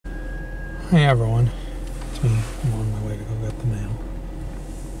Hey everyone, it's me. I'm on my way to go get the mail.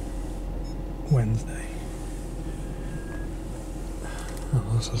 Wednesday. Oh,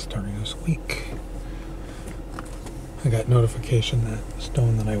 this is starting this week. I got notification that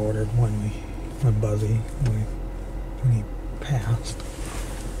stone that I ordered when he passed,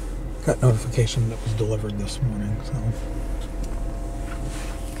 got notification that was delivered this morning, so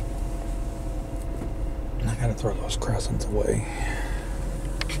I gotta throw those crescents away.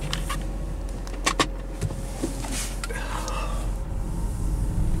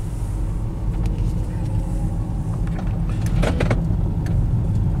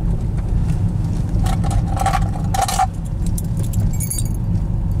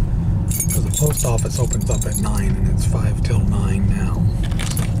 The post office opens up at 9 and it's 5 till 9 now.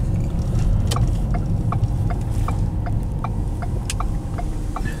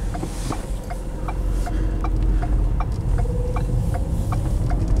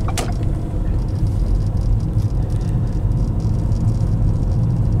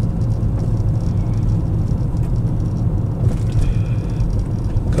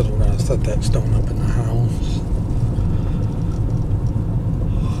 Because we're going to set that stone up in the house.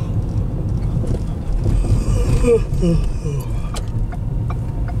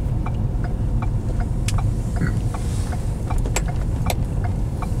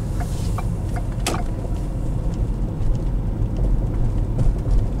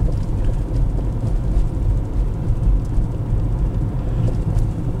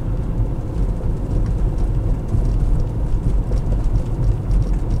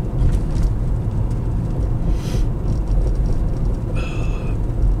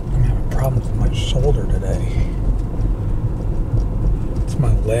 With my shoulder today. It's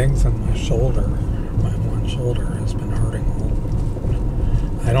my legs and my shoulder. My one shoulder has been hurting.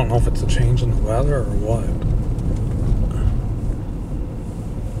 I don't know if it's a change in the weather or what.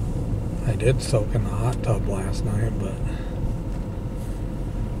 I did soak in the hot tub last night, but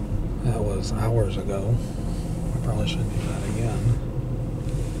that was hours ago. I probably shouldn't do that again,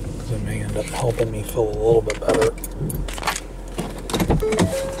 because it may end up helping me feel a little bit better.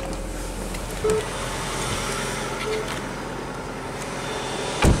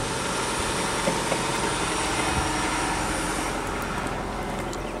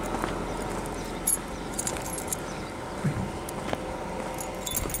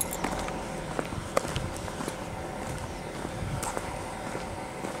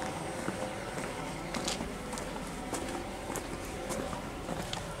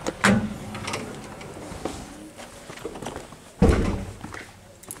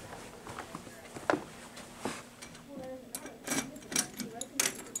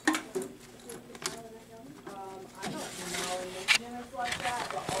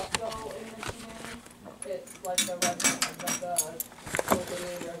 It's like the resident of the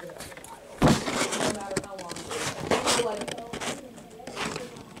located resident of the tile. No matter how long it is. Like,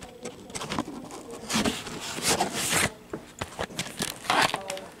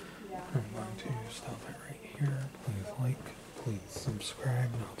 I'm going to stop it right here. Please like, please subscribe,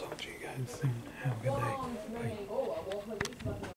 and I'll talk to you guys soon. Have a good day. Bye.